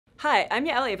Hi, I'm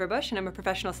Yael Averbuch and I'm a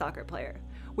professional soccer player.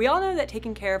 We all know that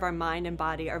taking care of our mind and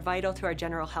body are vital to our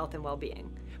general health and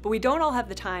well-being, but we don't all have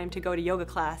the time to go to yoga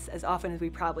class as often as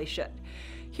we probably should.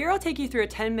 Here I'll take you through a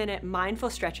 10-minute mindful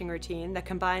stretching routine that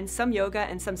combines some yoga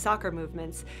and some soccer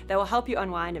movements that will help you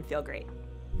unwind and feel great.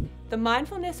 The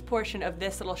mindfulness portion of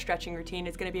this little stretching routine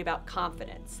is going to be about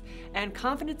confidence. And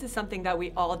confidence is something that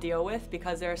we all deal with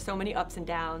because there are so many ups and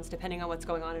downs depending on what's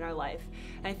going on in our life.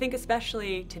 And I think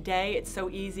especially today, it's so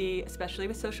easy, especially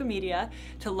with social media,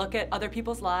 to look at other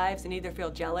people's lives and either feel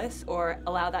jealous or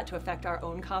allow that to affect our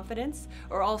own confidence,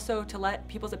 or also to let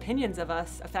people's opinions of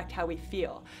us affect how we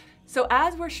feel. So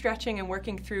as we're stretching and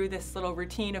working through this little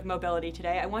routine of mobility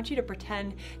today, I want you to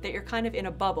pretend that you're kind of in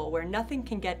a bubble where nothing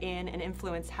can get in and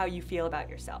influence how you feel about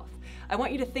yourself. I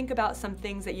want you to think about some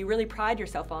things that you really pride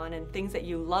yourself on and things that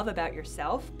you love about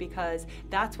yourself, because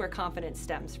that's where confidence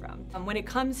stems from. When it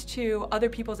comes to other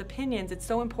people's opinions, it's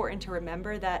so important to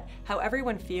remember that how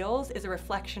everyone feels is a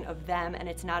reflection of them and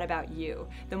it's not about you.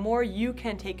 The more you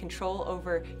can take control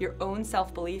over your own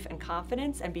self-belief and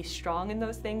confidence and be strong in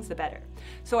those things, the better.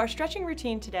 So our stretching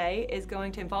routine today is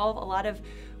going to involve a lot of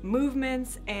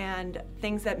movements and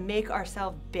things that make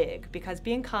ourselves big, because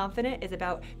being confident is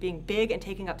about being big and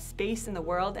taking up space in the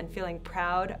world and feeling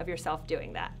proud of yourself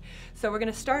doing that. So we're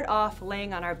going to start off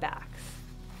laying on our backs.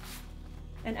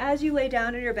 And as you lay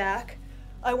down on your back,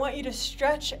 I want you to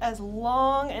stretch as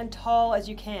long and tall as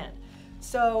you can.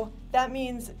 So that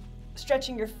means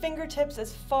stretching your fingertips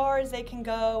as far as they can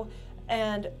go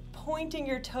and pointing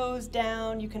your toes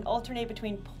down. You can alternate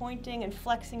between pointing and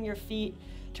flexing your feet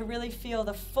to really feel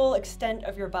the full extent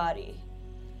of your body.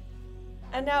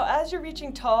 And now as you're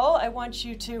reaching tall, I want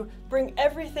you to bring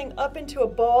everything up into a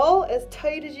ball as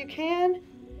tight as you can,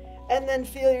 and then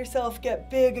feel yourself get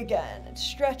big again and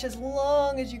stretch as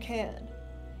long as you can.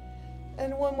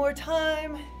 And one more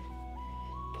time,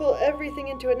 pull everything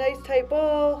into a nice tight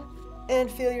ball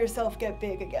and feel yourself get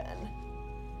big again.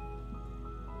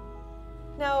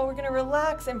 Now we're going to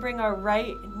relax and bring our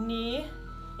right knee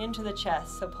into the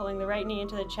chest. So pulling the right knee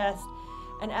into the chest.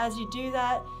 And as you do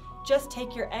that, just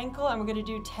take your ankle and we're going to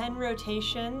do 10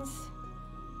 rotations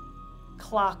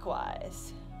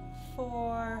clockwise.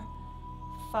 4,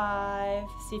 5,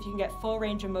 see if you can get full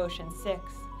range of motion. 6,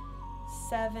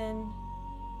 7,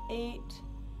 8,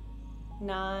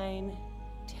 9,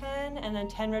 10, and then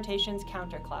 10 rotations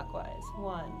counterclockwise.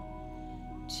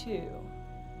 1, 2,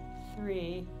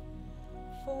 3,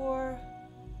 4,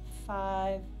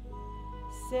 5,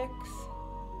 6,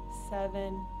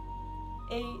 7,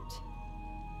 8,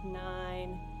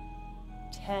 9,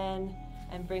 10,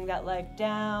 and bring that leg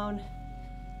down,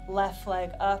 left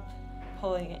leg up,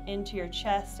 pulling it into your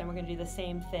chest, and we're going to do the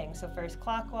same thing. So first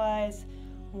clockwise,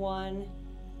 1,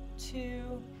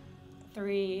 2,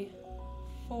 3,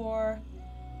 4,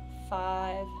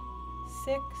 5,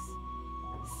 6,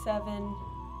 7,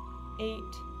 8,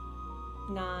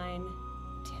 9,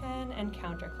 10, and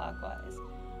counterclockwise.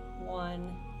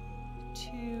 1,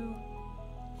 2,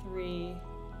 3,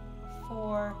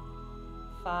 4,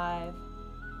 5,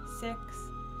 6,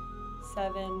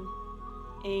 7,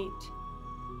 8,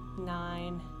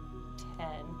 9, 10.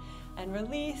 And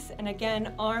release, and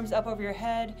again, arms up over your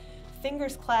head,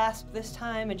 fingers clasped this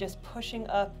time, and just pushing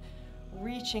up,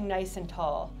 reaching nice and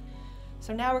tall.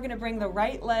 So now we're going to bring the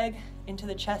right leg into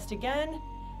the chest again,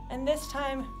 and this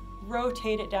time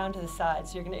rotate it down to the side.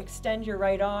 So you're going to extend your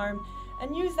right arm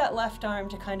and use that left arm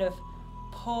to kind of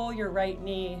pull your right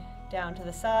knee down to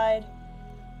the side,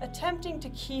 attempting to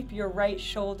keep your right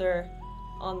shoulder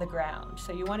on the ground.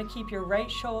 So you want to keep your right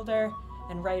shoulder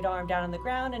and right arm down on the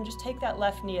ground and just take that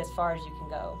left knee as far as you can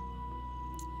go.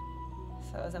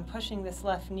 So as I'm pushing this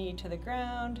left knee to the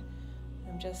ground,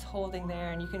 I'm just holding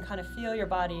there, and you can kind of feel your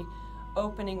body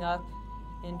opening up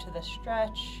into the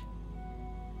stretch.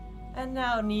 And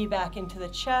now knee back into the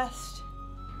chest.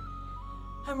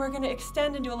 And we're going to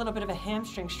extend and do a little bit of a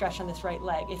hamstring stretch on this right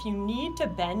leg. If you need to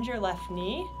bend your left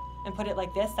knee and put it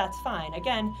like this, that's fine.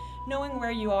 Again, knowing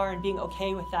where you are and being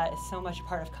okay with that is so much a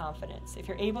part of confidence. If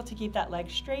you're able to keep that leg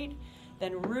straight,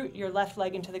 then root your left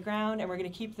leg into the ground, and we're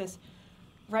going to keep this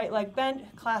right leg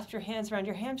bent, clasp your hands around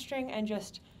your hamstring, and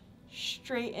just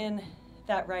straighten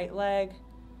that right leg.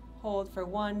 Hold for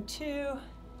 1, 2,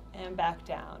 and back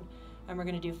down. And we're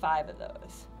going to do 5 of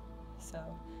those. So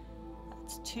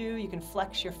that's 2. You can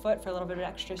flex your foot for a little bit of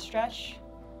extra stretch.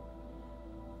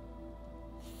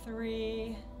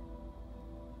 3,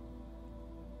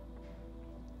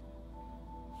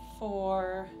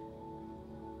 4,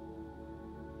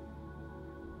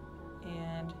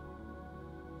 and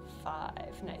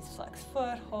 5. Nice flex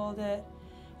foot, hold it.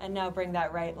 And now bring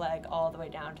that right leg all the way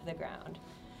down to the ground.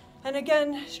 And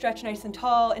again, stretch nice and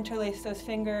tall, interlace those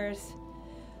fingers.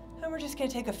 And we're just going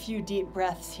to take a few deep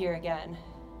breaths here again.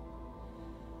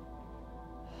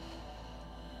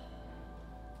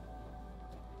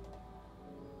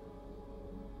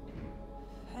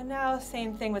 And now,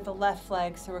 same thing with the left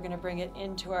leg. So we're going to bring it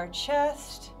into our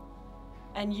chest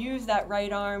and use that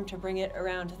right arm to bring it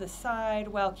around to the side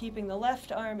while keeping the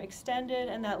left arm extended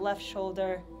and that left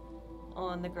shoulder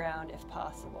on the ground if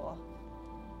possible.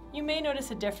 You may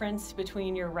notice a difference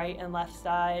between your right and left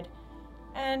side.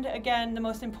 And again, the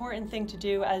most important thing to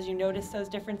do as you notice those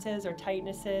differences or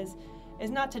tightnesses is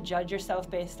not to judge yourself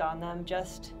based on them.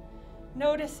 Just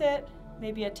notice it,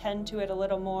 maybe attend to it a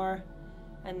little more,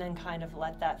 and then kind of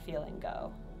let that feeling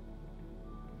go.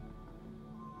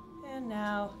 And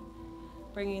now,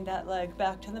 bringing that leg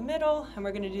back to the middle, and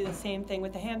we're going to do the same thing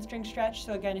with the hamstring stretch.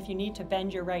 So again, if you need to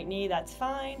bend your right knee, that's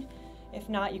fine. If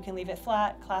not, you can leave it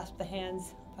flat, clasp the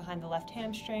hands behind the left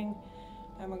hamstring.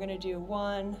 And we're going to do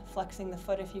 1, flexing the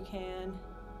foot if you can,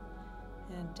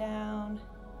 and down,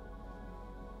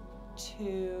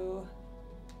 2,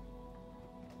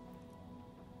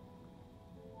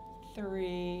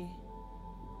 3,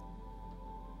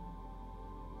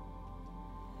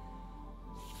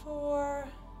 4,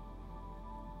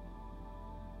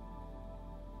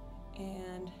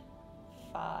 and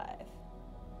 5.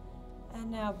 And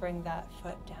now bring that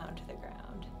foot down to the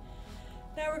ground.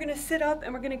 Now we're going to sit up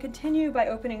and we're going to continue by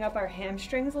opening up our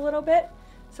hamstrings a little bit.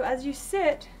 So as you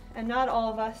sit, and not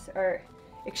all of us are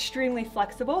extremely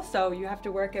flexible, so you have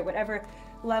to work at whatever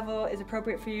level is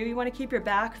appropriate for you. You want to keep your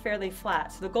back fairly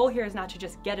flat. So the goal here is not to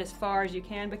just get as far as you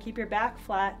can, but keep your back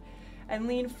flat and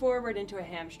lean forward into a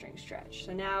hamstring stretch.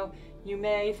 So now you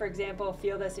may, for example,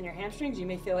 feel this in your hamstrings. You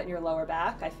may feel it in your lower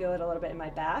back. I feel it a little bit in my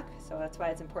back, so that's why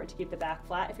it's important to keep the back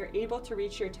flat. If you're able to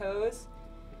reach your toes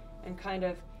and kind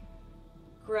of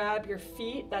grab your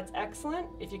feet, that's excellent.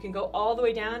 If you can go all the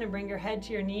way down and bring your head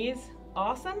to your knees,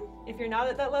 awesome. If you're not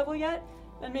at that level yet,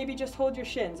 then maybe just hold your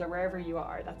shins or wherever you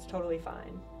are. That's totally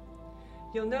fine.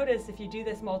 You'll notice if you do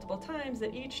this multiple times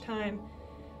that each time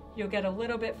you'll get a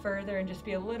little bit further and just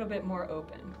be a little bit more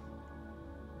open.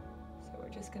 So we're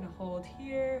just going to hold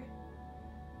here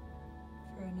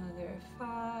for another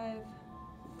 5,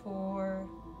 4,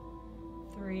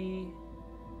 3,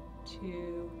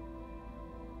 2,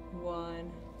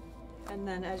 1. And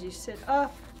then as you sit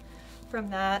up from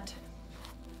that,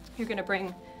 you're going to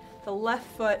bring the left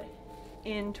foot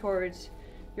in towards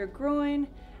your groin,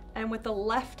 and with the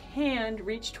left hand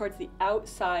reach towards the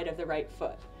outside of the right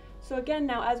foot. So again,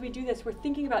 now as we do this, we're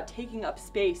thinking about taking up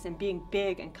space and being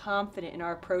big and confident in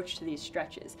our approach to these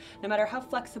stretches. No matter how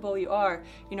flexible you are,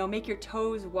 make your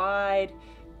toes wide,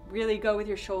 really go with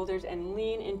your shoulders and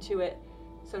lean into it.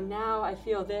 So now I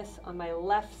feel this on my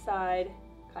left side,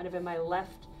 kind of in my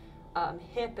left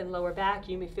hip and lower back.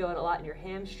 You may feel it a lot in your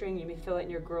hamstring, you may feel it in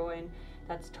your groin.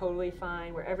 That's totally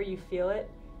fine. Wherever you feel it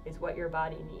is what your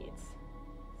body needs.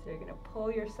 So you're going to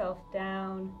pull yourself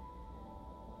down,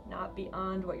 not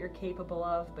beyond what you're capable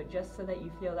of, but just so that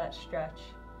you feel that stretch.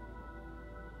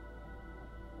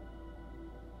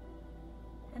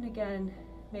 And again,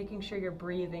 making sure you're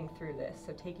breathing through this,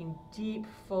 so taking deep,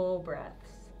 full breaths.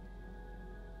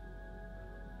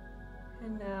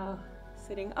 And now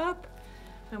sitting up,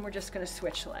 and we're just going to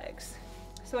switch legs.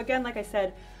 So again, like I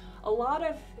said, a lot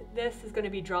of this is going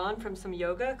to be drawn from some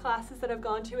yoga classes that I've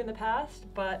gone to in the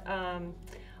past, but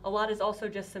a lot is also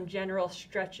just some general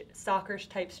stretch, soccer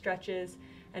type stretches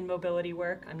and mobility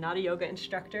work. I'm not a yoga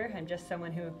instructor. I'm just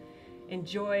someone who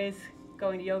enjoys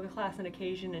going to yoga class on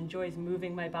occasion, enjoys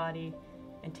moving my body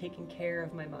and taking care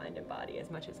of my mind and body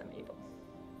as much as I'm able.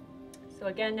 So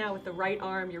again, now with the right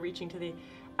arm, you're reaching to the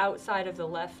outside of the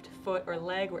left foot or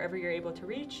leg, wherever you're able to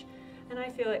reach. And I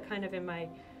feel it kind of in my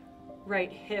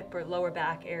right hip or lower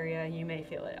back area. You may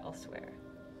feel it elsewhere.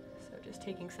 So just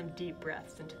taking some deep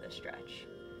breaths into the stretch.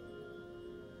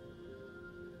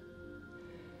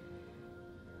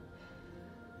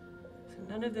 So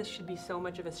none of this should be so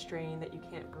much of a strain that you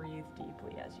can't breathe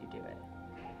deeply as you do it.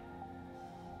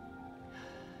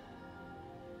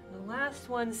 The last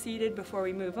one seated before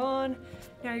we move on.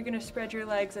 Now you're going to spread your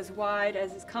legs as wide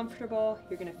as is comfortable.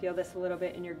 You're going to feel this a little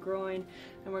bit in your groin,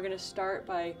 and we're going to start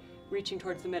by reaching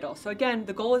towards the middle. So again,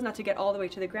 the goal is not to get all the way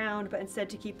to the ground, but instead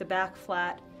to keep the back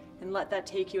flat and let that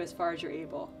take you as far as you're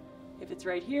able. If it's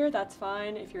right here, that's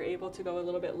fine. If you're able to go a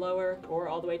little bit lower or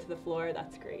all the way to the floor,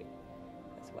 that's great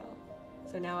as well.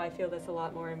 So now I feel this a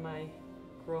lot more in my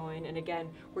groin, and again,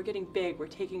 we're getting big, we're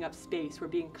taking up space, we're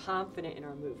being confident in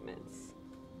our movements.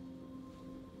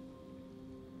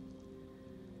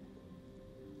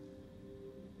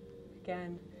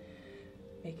 Again,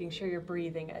 making sure you're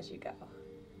breathing as you go.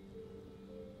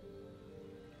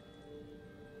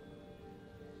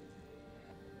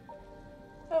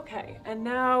 Okay, and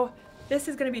now this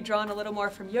is going to be drawn a little more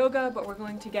from yoga, but we're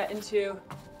going to get into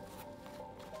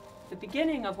the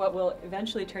beginning of what will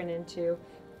eventually turn into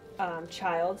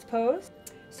child's pose.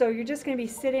 So you're just going to be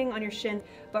sitting on your shin,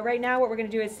 but right now what we're going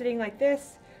to do is sitting like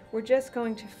this. We're just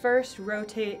going to first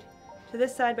rotate to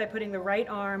this side by putting the right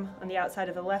arm on the outside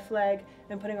of the left leg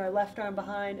and putting our left arm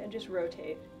behind and just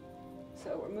rotate.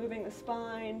 So we're moving the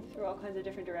spine through all kinds of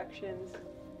different directions.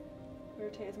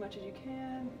 Rotate as much as you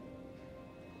can.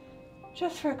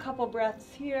 Just for a couple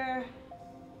breaths here.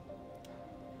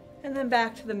 And then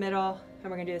back to the middle, and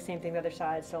we're going to do the same thing the other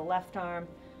side. So left arm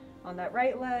on that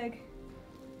right leg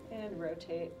and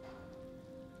rotate.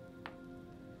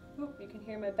 Oop, you can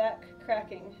hear my back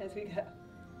cracking as we go.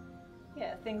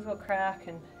 Yeah, things will crack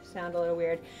and sound a little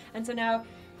weird. And so now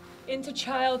into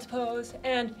child's pose,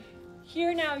 and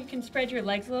here now you can spread your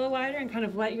legs a little wider and kind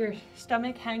of let your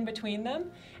stomach hang between them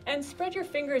and spread your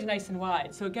fingers nice and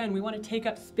wide. So again, we want to take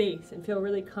up space and feel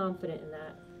really confident in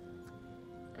that.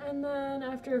 And then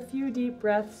after a few deep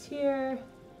breaths here,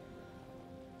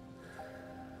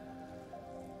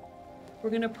 we're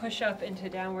going to push up into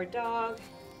downward dog.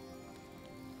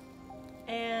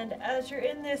 And as you're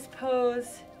in this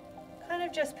pose, kind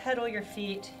of just pedal your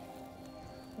feet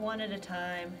one at a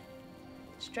time,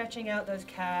 stretching out those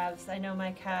calves. I know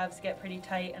my calves get pretty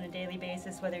tight on a daily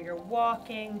basis, whether you're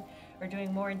walking or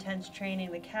doing more intense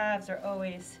training. The calves are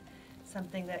always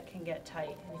something that can get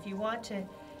tight. And if you want to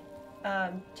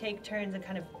take turns and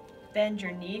kind of bend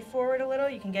your knee forward a little,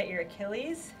 you can get your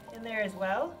Achilles in there as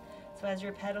well. So as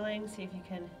you're pedaling, see if you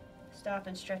can stop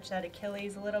and stretch that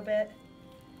Achilles a little bit.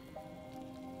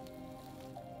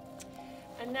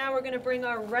 And now we're going to bring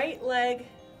our right leg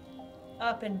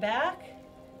up and back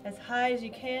as high as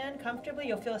you can, comfortably.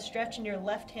 You'll feel a stretch in your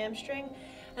left hamstring.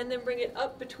 And then bring it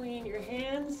up between your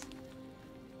hands.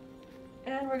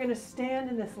 And we're going to stand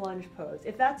in this lunge pose.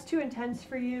 If that's too intense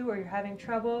for you or you're having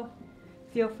trouble,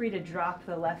 feel free to drop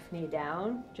the left knee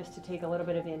down just to take a little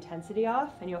bit of the intensity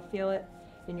off, and you'll feel it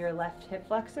in your left hip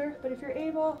flexor. But if you're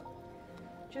able,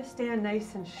 just stand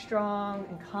nice and strong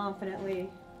and confidently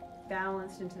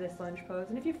balanced into this lunge pose.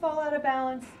 And if you fall out of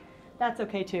balance, that's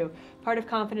okay too. Part of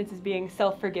confidence is being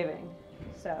self-forgiving.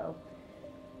 So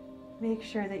make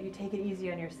sure that you take it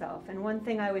easy on yourself. And one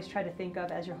thing I always try to think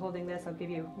of as you're holding this, I'll give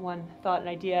you one thought and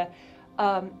idea,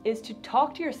 is to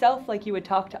talk to yourself like you would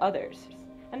talk to others.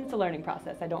 And it's a learning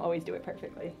process. I don't always do it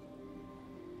perfectly.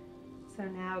 So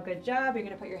now, good job. You're going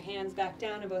to put your hands back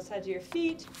down on both sides of your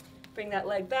feet. Bring that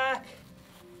leg back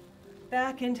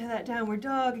into that downward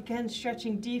dog. Again,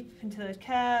 stretching deep into those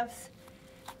calves.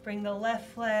 Bring the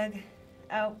left leg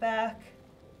out back.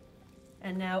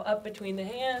 And now up between the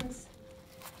hands.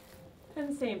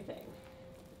 And same thing.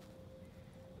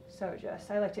 So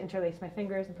I like to interlace my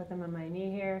fingers and put them on my knee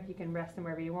here. You can rest them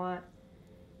wherever you want.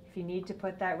 If you need to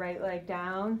put that right leg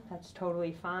down, that's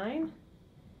totally fine.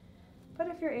 But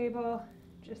if you're able,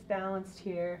 just balanced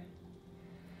here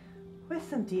with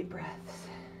some deep breaths.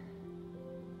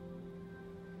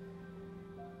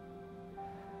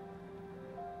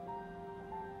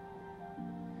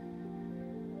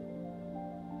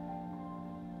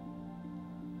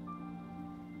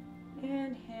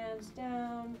 And hands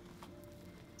down,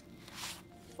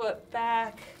 foot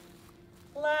back.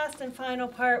 Last and final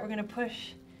part, we're going to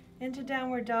push into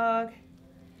downward dog,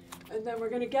 and then we're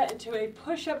going to get into a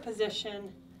push-up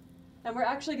position, and we're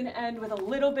actually going to end with a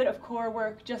little bit of core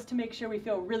work just to make sure we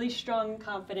feel really strong and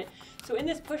confident. So in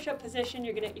this push-up position,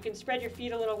 you can spread your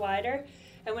feet a little wider,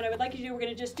 and what I would like you to do, we're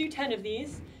going to just do 10 of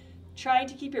these. Try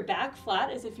to keep your back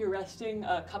flat as if you're resting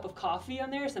a cup of coffee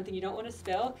on there, something you don't want to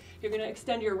spill. You're going to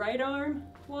extend your right arm,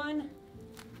 1,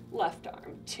 left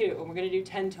arm, 2, and we're going to do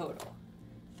 10 total.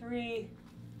 3,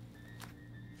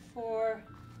 4,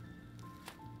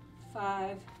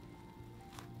 5,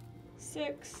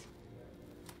 6,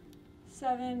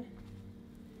 7,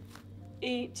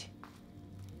 8,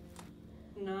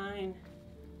 9,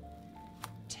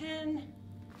 10.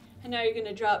 And now you're going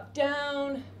to drop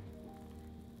down,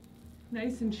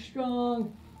 nice and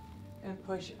strong, and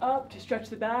push up to stretch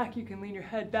the back. You can lean your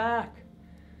head back.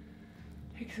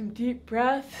 Take some deep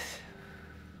breaths.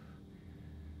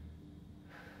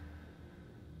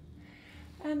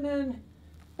 And then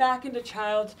back into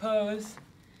child's pose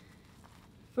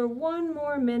for 1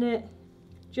 more minute.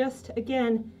 Just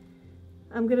again,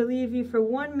 I'm going to leave you for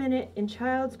 1 minute in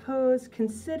child's pose,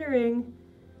 considering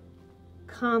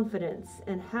confidence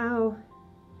and how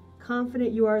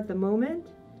confident you are at the moment,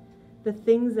 the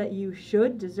things that you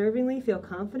should deservingly feel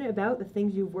confident about, the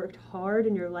things you've worked hard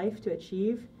in your life to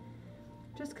achieve.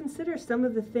 Just consider some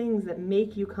of the things that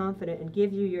make you confident and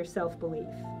give you your self-belief.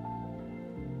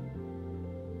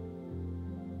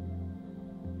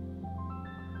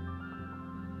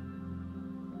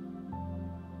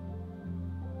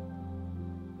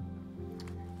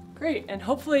 Great, and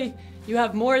hopefully you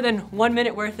have more than 1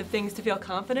 minute worth of things to feel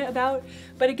confident about.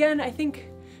 But again, I think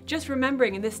just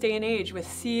remembering in this day and age with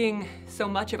seeing so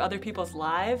much of other people's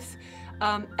lives,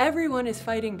 everyone is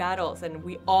fighting battles, and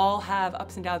we all have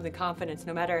ups and downs in confidence,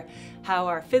 no matter how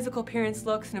our physical appearance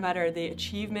looks, no matter the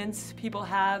achievements people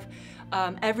have.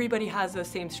 Everybody has those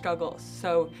same struggles.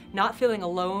 So not feeling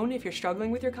alone if you're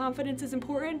struggling with your confidence is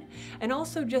important, and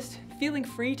also just feeling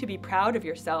free to be proud of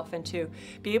yourself and to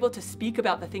be able to speak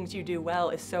about the things you do well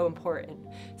is so important.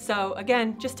 So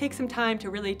again, just take some time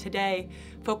to really today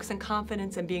focus on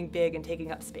confidence and being big and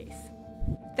taking up space.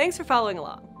 Thanks for following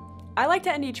along. I like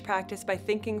to end each practice by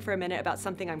thinking for a minute about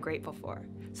something I'm grateful for.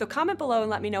 So comment below and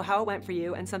let me know how it went for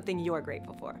you and something you're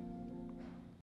grateful for.